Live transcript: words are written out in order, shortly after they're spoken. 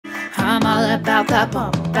I'm all about that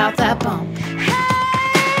bump, about that bump.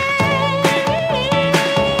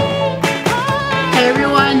 Hey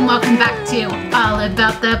everyone, welcome back to All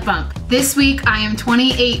About That Bump. This week I am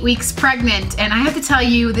 28 weeks pregnant, and I have to tell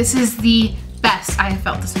you, this is the best I have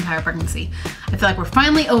felt this entire pregnancy. I feel like we're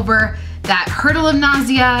finally over that hurdle of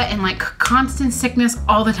nausea and like constant sickness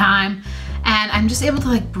all the time, and I'm just able to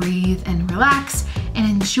like breathe and relax and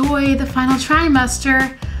enjoy the final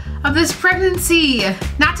trimester of this pregnancy.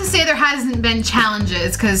 Not to say there hasn't been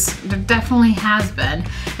challenges, because there definitely has been.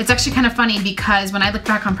 It's actually kind of funny because when I look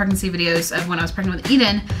back on pregnancy videos of when I was pregnant with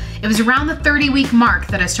Eden, it was around the 30-week mark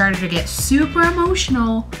that I started to get super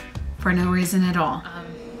emotional for no reason at all.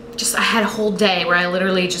 I had a whole day where I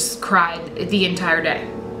literally just cried the entire day.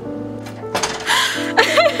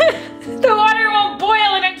 The water won't boil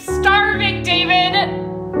and I'm starving, David!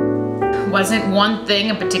 Wasn't one thing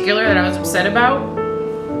in particular that I was upset about.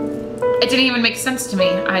 It didn't even make sense to me.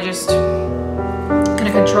 I just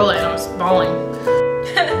couldn't control it and I was bawling.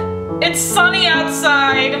 It's sunny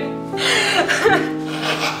outside.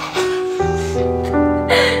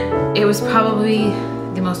 It was probably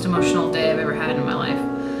the most emotional day I've ever had in my life.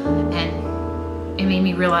 And it made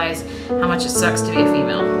me realize how much it sucks to be a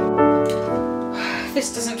female.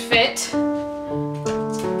 This doesn't fit.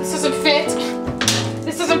 This doesn't fit.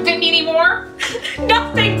 This doesn't fit me anymore.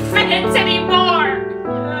 Nothing fits anymore.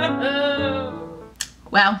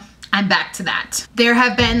 Well, I'm back to that. There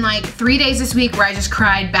have been like 3 days this week where I just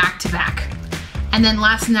cried back to back. And then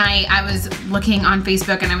last night I was looking on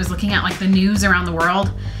Facebook and I was looking at like the news around the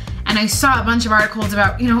world, and I saw a bunch of articles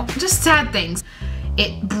about, you know, just sad things.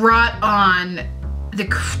 It brought on the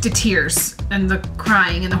tears and the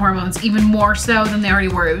crying and the hormones even more so than they already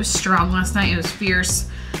were. It was strong last night, it was fierce.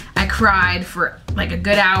 I cried for like a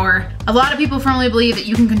good hour. A lot of people firmly believe that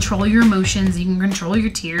you can control your emotions, you can control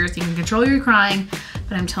your tears, you can control your crying,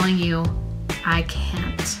 but I'm telling you, I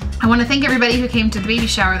can't. I want to thank everybody who came to the baby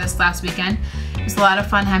shower this last weekend. It was a lot of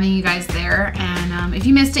fun having you guys there, and if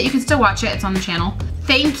you missed it, you can still watch it, it's on the channel.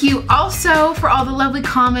 Thank you also for all the lovely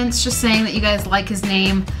comments just saying that you guys like his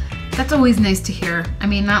name. That's always nice to hear. I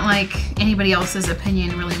mean, not like anybody else's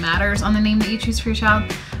opinion really matters on the name that you choose for your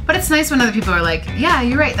child, but it's nice when other people are like, yeah,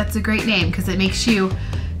 you're right, that's a great name, because it makes you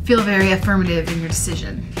feel very affirmative in your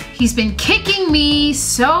decision. He's been kicking me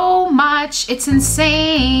so much, it's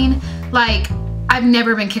insane. Like, I've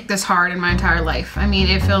never been kicked this hard in my entire life. I mean,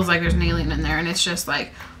 it feels like there's an alien in there, and it's just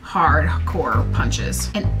like hardcore punches.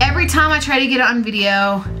 And every time I try to get it on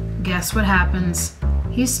video, guess what happens?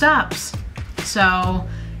 He stops. So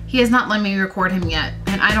he has not let me record him yet,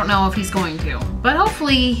 and I don't know if he's going to, but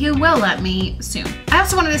hopefully he will let me soon. I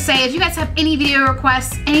also wanted to say, if you guys have any video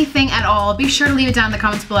requests, anything at all, be sure to leave it down in the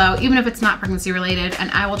comments below, even if it's not pregnancy related,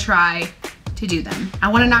 and I will try to do them. I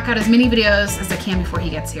want to knock out as many videos as I can before he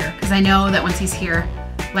gets here, because I know that once he's here,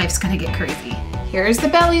 life's gonna get crazy. Here's the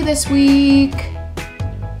belly this week.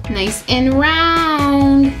 Nice and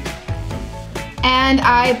round. And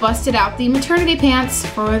I busted out the maternity pants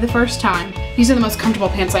for the first time. These are the most comfortable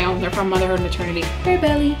pants I own. They're from Motherhood Maternity. Their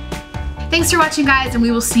belly. Thanks for watching, guys, and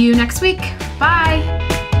we will see you next week. Bye.